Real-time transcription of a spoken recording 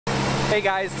Hey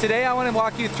guys, today I want to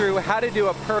walk you through how to do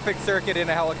a perfect circuit in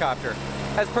a helicopter.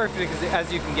 As perfect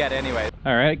as you can get anyway.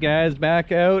 All right guys,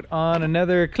 back out on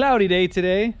another cloudy day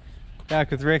today.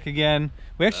 Back with Rick again.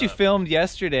 We actually filmed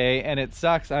yesterday and it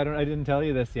sucks. I didn't tell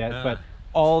you this yet, but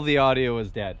all the audio was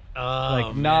dead. Oh,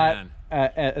 like not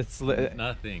man. It's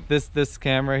Nothing. This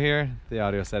camera here, the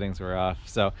audio settings were off.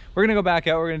 So we're gonna go back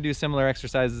out. We're gonna do similar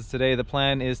exercises today. The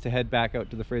plan is to head back out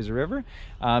to the Fraser River,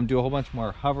 do a whole bunch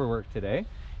more hover work today,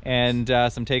 and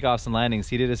some takeoffs and landings.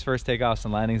 He did his first takeoffs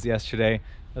and landings yesterday.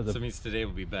 So it means today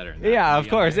will be better. Yeah, of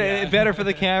course. Better for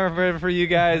the camera, for you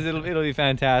guys. It'll be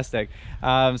fantastic.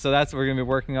 So that's what we're gonna be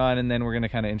working on, and then we're gonna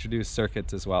kind of introduce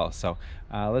circuits as well. So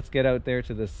let's get out there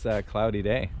to this cloudy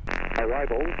day.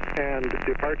 Arrivals and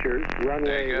departures,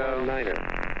 runway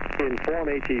 19er. Inform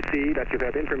ATC that you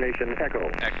have information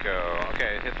Echo. Echo.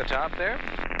 Okay, hit the top there.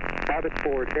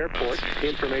 Abbotsford Airport,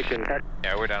 information Echo.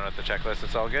 Yeah, we're done with the checklist.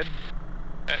 It's all good.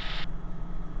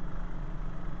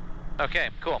 Okay,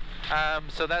 cool.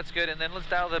 So that's good, and then let's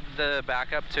dial the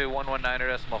back up to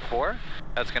 119.4.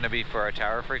 That's going to be for our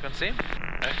tower frequency.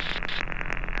 Okay.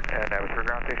 And that was for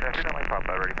ground station. I think pop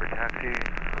out ready for taxi.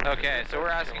 Okay, so we're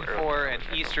asking for an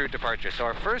east route departure. So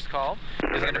our first call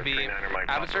is going to be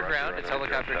Abbotsford ground. It's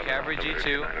helicopter Cavalry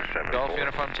G2, Golf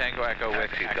Uniform Tango Echo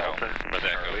with Echo. With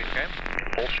Echo. Okay.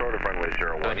 Hold short of runway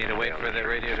 01. I need to wait for the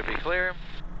radio to be clear.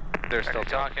 They're still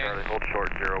talking. Hold short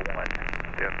 01.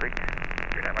 Yeah, 3.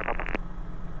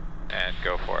 And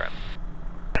go for it.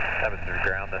 Abbotsford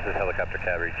ground, this is helicopter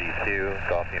Cavalry G2,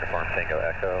 Golf Uniform Tango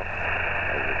Echo,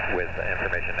 with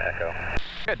information Echo.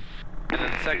 Good. And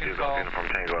then the second call, Uniform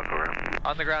Tango Echo.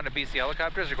 on the ground at BC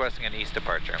Helicopters, requesting an east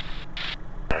departure.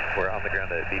 We're on the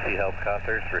ground at BC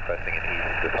Helicopters, requesting an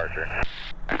east departure.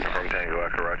 Uniform Tango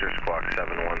Echo, roger, squawk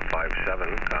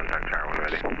 7157, contact tower when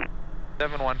ready.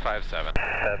 7157.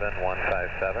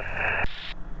 7157.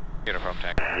 Uniform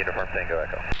Tango. Uniform Tango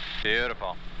Echo.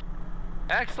 Beautiful.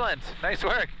 Excellent. Nice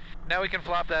work. Now we can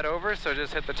flop that over, so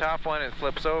just hit the top one, it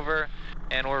flips over,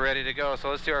 and we're ready to go. So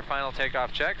let's do our final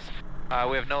takeoff checks.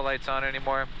 We have no lights on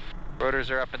anymore.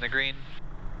 Rotors are up in the green.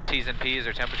 T's and P's,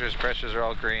 our temperatures, pressures are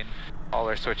all green. All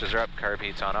our switches are up, carb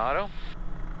heat's on auto.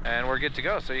 And we're good to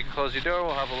go. So you can close your door,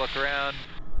 we'll have a look around,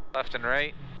 left and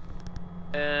right.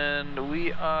 And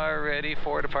we are ready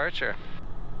for departure.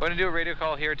 We're going to do a radio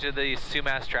call here to the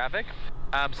Sumas traffic.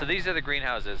 So these are the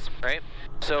greenhouses, right?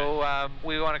 So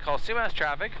we want to call Sumas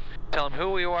traffic, tell them who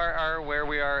we are, where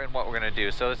we are, and what we're going to do.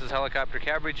 So this is helicopter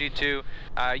Cavalry G2,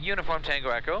 Uniform Tango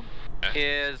Echo,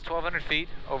 is 1,200 feet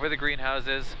over the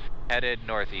greenhouses, headed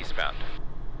northeastbound.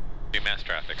 Sumas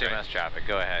traffic, Sumas traffic,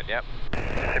 go ahead, yep.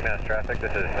 Sumas traffic,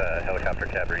 this is helicopter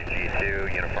Cavalry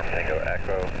G2, Uniform Tango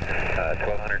Echo,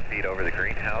 1,200 feet over the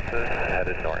greenhouses,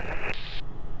 headed north.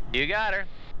 You got her.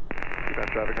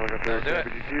 Sumas traffic, helicopter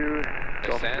Cavalry G2,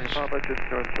 Golf Uniform Papa,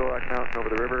 just north Chilliwack Mountain over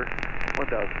the river,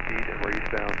 1,000 feet, and we're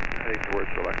eastbound, heading towards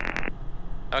Chilliwack.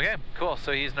 Okay, cool.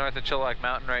 So he's north of Chilliwack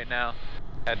Mountain right now,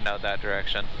 heading out that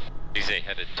direction. Did you say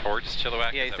headed towards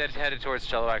Chilliwack? Yeah, he said headed towards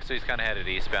Chilliwack, so he's kind of headed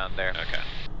eastbound there. Okay.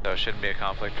 So it shouldn't be a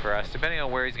conflict for us, depending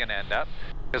on where he's going to end up,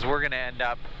 because we're going to end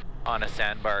up on a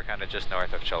sandbar kind of just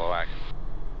north of Chilliwack.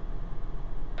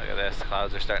 Look at this,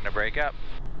 clouds are starting to break up.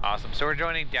 Awesome. So we're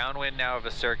joining downwind now of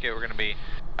a circuit. We're going to be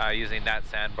using that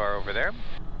sandbar over there.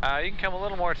 You can come a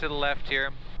little more to the left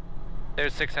here.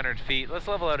 There's 600 feet. Let's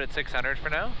level out at 600 for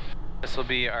now. This will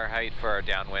be our height for our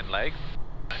downwind leg.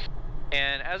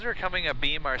 And as we're coming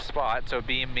abeam our spot, so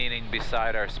beam meaning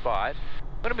beside our spot,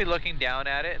 I'm going to be looking down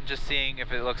at it and just seeing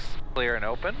if it looks clear and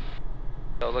open.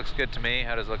 So it looks good to me.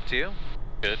 How does it look to you?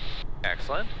 Good.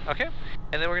 Excellent. Okay.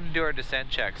 And then we're going to do our descent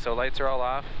check. So lights are all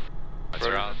off. Lights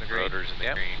are on, rotors in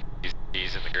the green,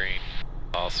 D's in the green.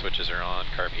 All switches are on,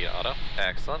 carb heat auto.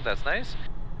 Excellent, that's nice.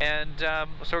 And so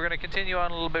we're going to continue on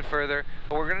a little bit further,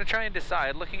 but we're going to try and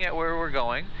decide, looking at where we're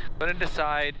going, we're going to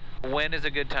decide when is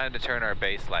a good time to turn our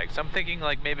base leg. So I'm thinking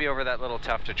like maybe over that little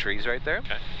tuft of trees right there.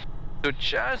 Okay. So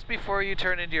just before you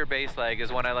turn into your base leg is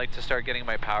when I like to start getting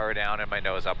my power down and my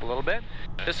nose up a little bit.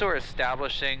 Okay. Just so we're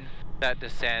establishing that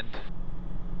descent.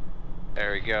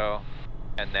 There we go.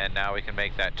 And then now we can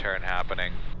make that turn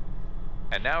happening.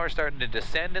 And now we're starting to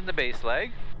descend in the base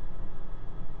leg.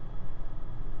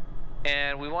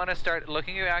 And we want to start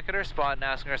looking back at our spot and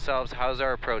asking ourselves, how's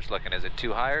our approach looking? Is it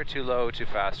too high or too low, too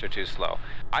fast or too slow?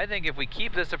 I think if we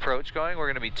keep this approach going, we're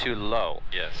going to be too low.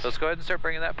 Yes. So let's go ahead and start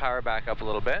bringing that power back up a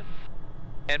little bit.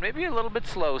 And maybe a little bit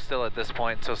slow still at this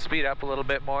point, so speed up a little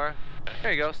bit more.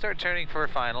 There you go, start turning for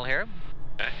final here.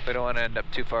 Okay. We don't want to end up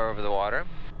too far over the water.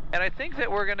 And I think that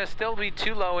we're going to still be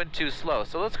too low and too slow.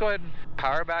 So let's go ahead and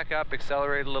power back up,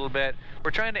 accelerate a little bit.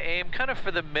 We're trying to aim kind of for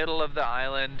the middle of the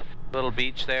island, little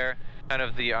beach there. kind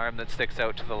of the arm that sticks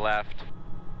out to the left.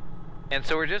 And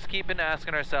so we're just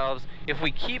asking ourselves, if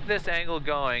we keep this angle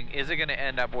going, is it going to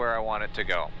end up where I want it to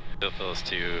go? Still feels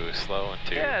too slow and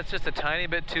too... Yeah, it's just a tiny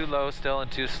bit too low still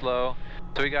and too slow.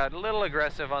 So we got a little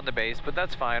aggressive on the base, but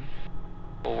that's fine.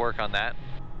 We'll work on that.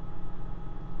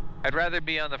 I'd rather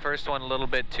be on the first one a little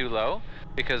bit too low,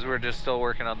 because we're just still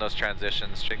working on those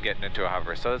transitions and getting into a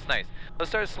hover. So it's nice. Let's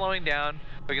start slowing down.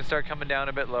 We can start coming down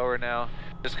a bit lower now.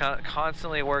 Just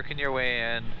constantly working your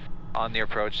way in on the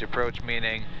approach. The approach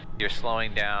meaning you're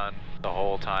slowing down the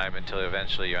whole time until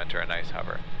eventually you enter a nice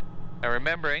hover. Now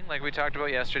remembering, like we talked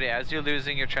about yesterday, as you're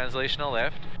losing your translational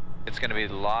lift, it's going to be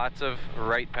lots of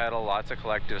right pedal, lots of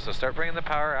collective. So start bringing the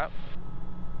power up.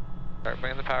 Start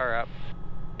bringing the power up.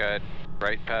 Good.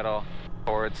 Right pedal,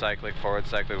 forward cyclic, forward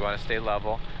cyclic. We want to stay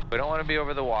level. We don't want to be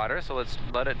over the water, so let's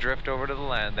let it drift over to the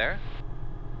land there.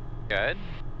 Good.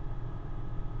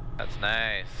 That's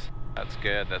nice. That's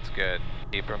good, that's good.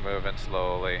 Keep her moving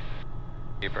slowly.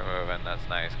 Keep her moving, that's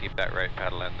nice. Keep that right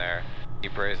pedal in there.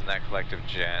 Keep raising that collective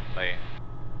gently.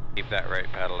 Keep that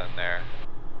right pedal in there.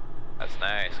 That's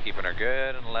nice. Keeping her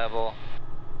good and level.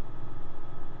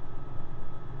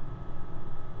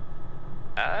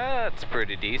 That's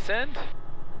pretty decent.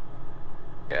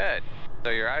 Good.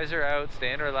 So your eyes are out,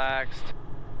 staying relaxed.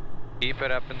 Keep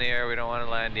it up in the air, we don't want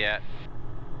to land yet.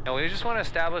 And we just want to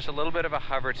establish a little bit of a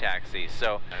hover taxi.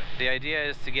 So the idea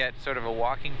is to get sort of a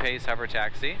walking pace hover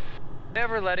taxi,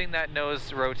 never letting that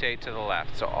nose rotate to the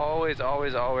left. So always,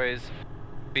 always, always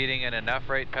feeding in enough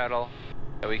right pedal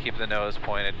that we keep the nose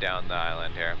pointed down the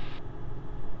island here.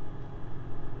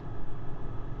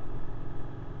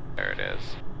 There it is.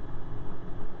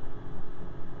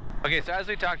 Okay, so as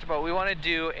we talked about, we want to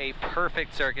do a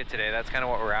perfect circuit today. That's kind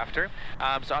of what we're after.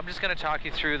 So I'm just going to talk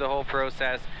you through the whole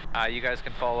process. You guys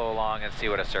can follow along and see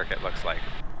what a circuit looks like.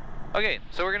 Okay,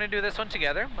 so we're going to do this one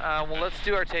together. Well, let's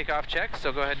do our takeoff checks,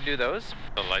 so go ahead and do those.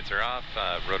 The lights are off,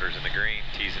 rotor's in the green,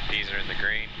 T's and P's are in the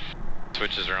green,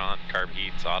 switches are on, carb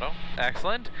heat's auto.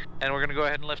 Excellent. And we're going to go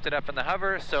ahead and lift it up in the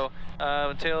hover. So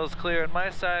tail's clear on my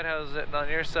side. How's it on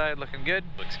your side? Looking good?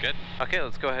 Looks good. Okay,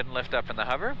 let's go ahead and lift up in the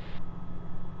hover.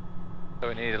 So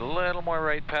we need a little more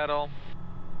right pedal.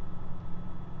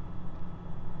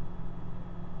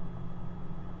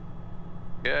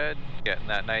 Good, getting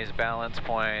that nice balance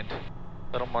point.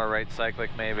 A little more right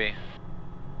cyclic maybe.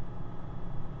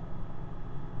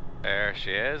 There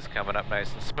she is, coming up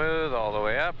nice and smooth, all the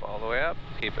way up, all the way up.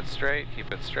 Keep it straight,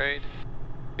 keep it straight.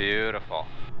 Beautiful.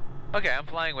 Okay, I'm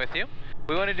flying with you.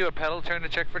 We want to do a pedal turn to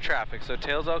check for traffic. So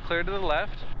tail's all clear to the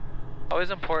left.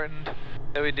 Always important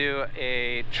that we do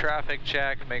a traffic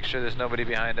check, make sure there's nobody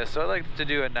behind us. So I like to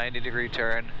do a 90-degree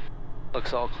turn.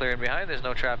 Looks all clear and behind, there's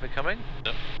no traffic coming.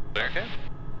 Nope, clear. Okay.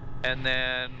 And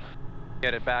then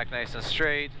get it back nice and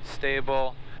straight,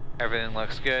 stable. Everything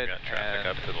looks good. You got traffic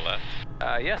up to the left.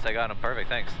 Yes, I got them. Perfect,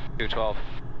 thanks. 212.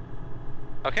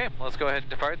 Okay, let's go ahead and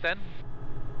depart then.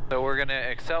 So we're going to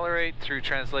accelerate through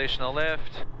translational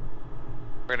lift.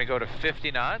 We're going to go to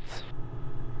 50 knots.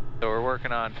 So we're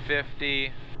working on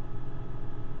 50.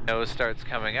 Nose starts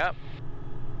coming up.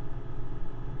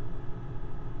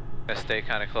 Gonna stay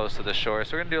kind of close to the shore.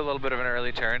 So we're gonna do a little bit of an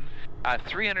early turn.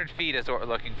 300 feet is what we're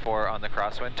looking for on the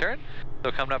crosswind turn.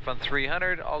 So coming up on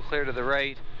 300, all clear to the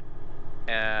right.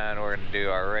 And we're gonna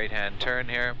do our right-hand turn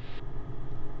here.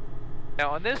 Now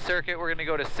on this circuit, we're gonna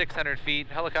go to 600 feet.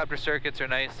 Helicopter circuits are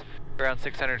nice, around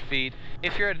 600 feet.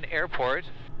 If you're at an airport,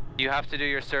 you have to do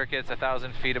your circuits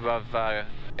 1,000 feet above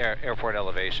airport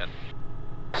elevation.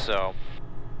 So,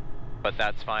 but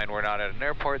that's fine, we're not at an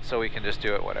airport, so we can just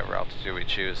do it whatever altitude we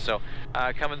choose. So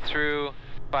coming through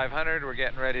 500, we're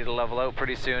getting ready to level out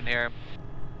pretty soon here.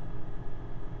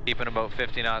 Keeping about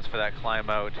 50 knots for that climb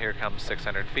out. Here comes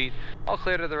 600 feet. All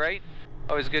clear to the right.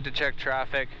 Always good to check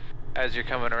traffic as you're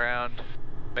coming around.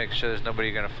 Make sure there's nobody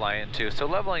you're gonna fly into. So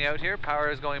leveling out here,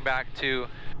 power is going back to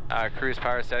cruise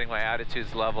power setting. My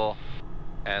attitude's level,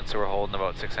 and so we're holding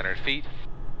about 600 feet.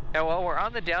 Now while we're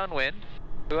on the downwind,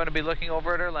 we want to be looking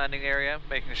over at our landing area,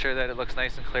 making sure that it looks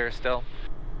nice and clear still.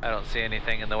 I don't see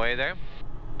anything in the way there.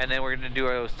 And then we're going to do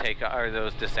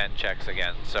those descent checks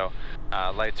again. So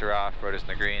lights are off, rotor's in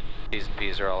the green, T's and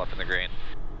P's are all up in the green,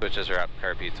 switches are up,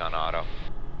 carb heat's on auto.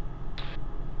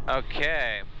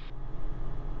 Okay.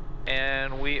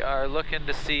 And we are looking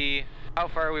to see how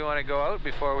far we want to go out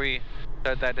before we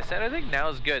start that descent. I think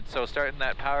now's good. So starting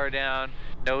that power down,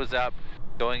 nose up,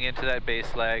 going into that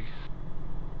base leg.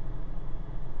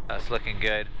 That's looking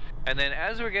good. And then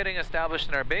as we're getting established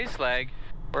in our base leg,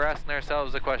 we're asking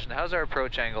ourselves the question, how's our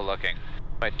approach angle looking?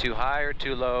 Am I too high or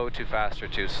too low, too fast or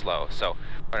too slow? So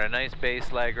we're in a nice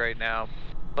base leg right now,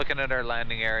 looking at our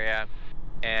landing area,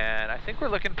 And I think we're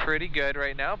looking pretty good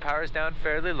right now. Power's down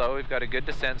fairly low. We've got a good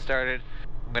descent started.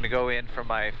 I'm gonna go in for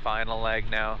my final leg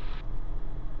now.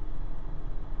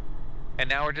 And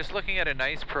now we're just looking at a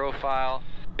nice profile,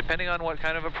 depending on what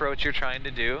kind of approach you're trying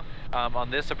to do. On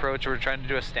this approach, we're trying to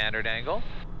do a standard angle.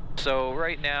 So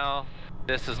right now,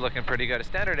 this is looking pretty good. A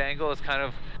standard angle is kind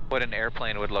of what an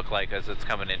airplane would look like as it's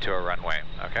coming into a runway,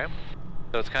 okay?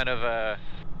 So it's kind of a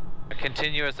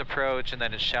continuous approach, and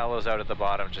then it shallows out at the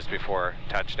bottom just before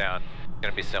touchdown. It's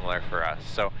gonna be similar for us.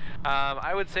 So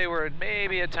I would say we're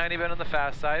maybe a tiny bit on the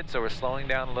fast side, so we're slowing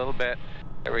down a little bit.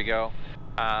 There we go.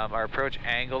 Our approach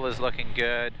angle is looking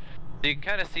good. So you can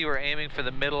kind of see we're aiming for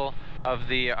the middle of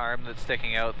the arm that's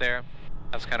sticking out there.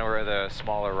 That's kind of where the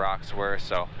smaller rocks were,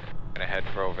 so I'm gonna head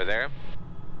for over there.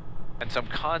 And so I'm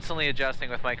constantly adjusting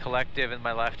with my collective in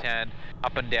my left hand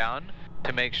up and down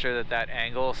to make sure that that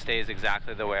angle stays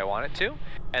exactly the way I want it to.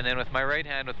 And then with my right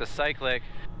hand, with the cyclic,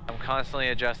 I'm constantly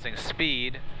adjusting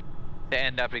speed to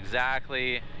end up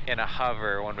exactly in a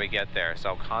hover when we get there.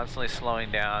 So I'm constantly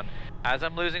slowing down. As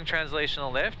I'm losing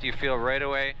translational lift, you feel right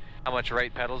away how much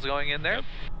right pedal's going in there,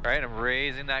 right? I'm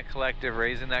raising that collective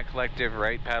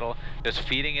right pedal, just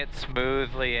feeding it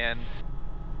smoothly in.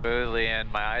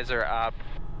 My eyes are up.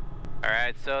 All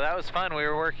right, so that was fun. We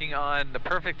were working on the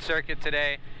perfect circuit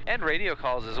today and radio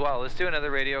calls as well. Let's do another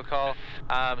radio call.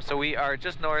 So we are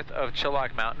just north of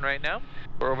Chilliwack Mountain right now.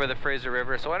 We're over the Fraser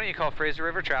River. So why don't you call Fraser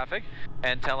River traffic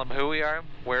and tell them who we are,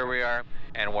 where we are,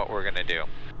 and what we're gonna do.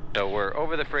 So we're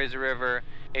over the Fraser River,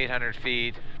 800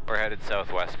 feet. We're headed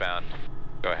southwestbound.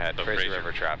 Go ahead, so Fraser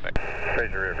River traffic.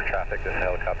 Fraser River traffic, this is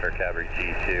helicopter Cavalry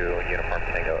G2, Uniform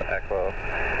Tango Echo,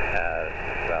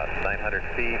 about 900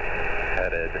 feet,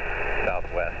 headed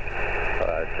southwest,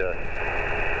 just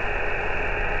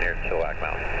near Chilliwack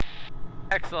Mountain.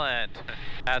 Excellent,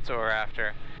 that's what we're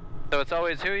after. So it's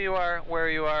always who you are, where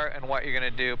you are, and what you're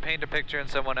gonna do. Paint a picture in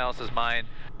someone else's mind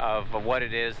of what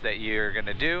it is that you're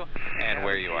gonna do and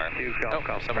where you are.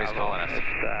 Oh, somebody's calling us.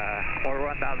 It's over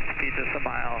 1,000 feet, just a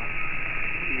mile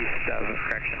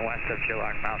west of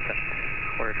Chilliwack Mountain.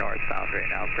 We're northbound right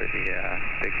now for the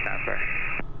big sandbar.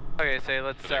 Okay, say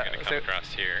let's come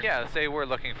across here. Yeah, say we're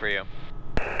looking for you.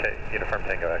 Okay, Uniform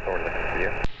Tango Echo, we're looking for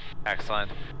you.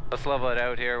 Excellent. Let's level it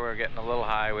out here. We're getting a little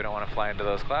high. We don't want to fly into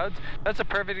those clouds. That's a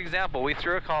perfect example. We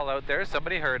threw a call out there.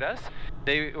 Somebody heard us.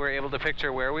 They were able to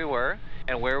picture where we were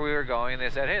and where we were going. They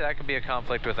said, hey, that could be a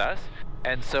conflict with us.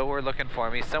 And so we're looking for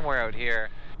him. He's somewhere out here.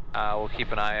 We'll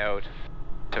keep an eye out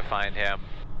to find him.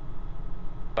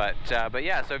 But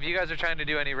yeah, so if you guys are trying to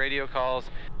do any radio calls,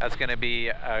 that's going to be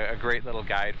a great little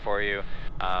guide for you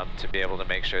to be able to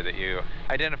make sure that you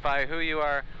identify who you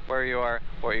are, where you are,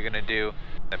 what you're going to do,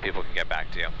 then people can get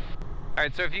back to you. All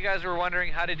right, so if you guys were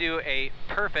wondering how to do a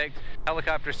perfect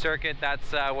helicopter circuit,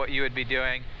 that's what you would be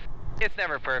doing. It's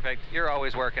never perfect. You're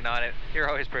always working on it. You're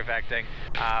always perfecting,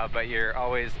 but you're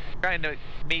always trying to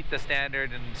meet the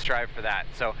standard and strive for that.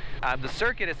 So the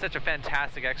circuit is such a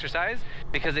fantastic exercise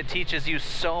because it teaches you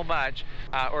so much,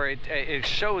 or it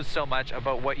shows so much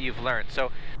about what you've learned.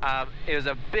 So it was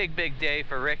a big day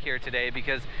for Rick here today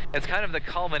because it's kind of the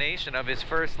culmination of his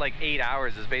first like 8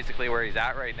 hours is basically where he's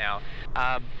at right now.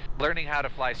 Learning how to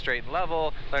fly straight and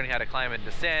level, learning how to climb and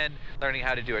descend, learning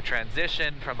how to do a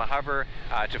transition from a hover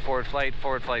to forward flight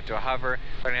to a hover,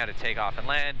 learning how to take off and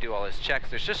land, do all his checks.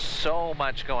 There's just so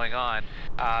much going on.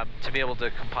 To be able to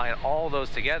combine all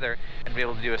those together and be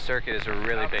able to do a circuit is a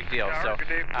really big deal. So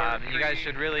you guys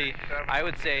should really, I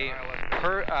would say,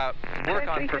 work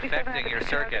on perfecting your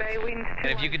circuits. And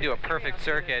if you can do a perfect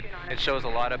circuit, it shows a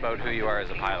lot about who you are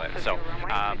as a pilot. So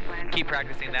keep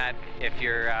practicing that if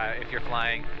you're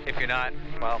flying. If you're not,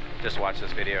 well, just watch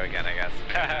this video again, I guess.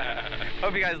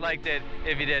 Hope you guys liked it.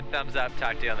 If you did, thumbs up.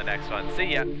 Talk to you on the next one.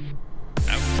 See ya.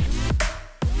 Out.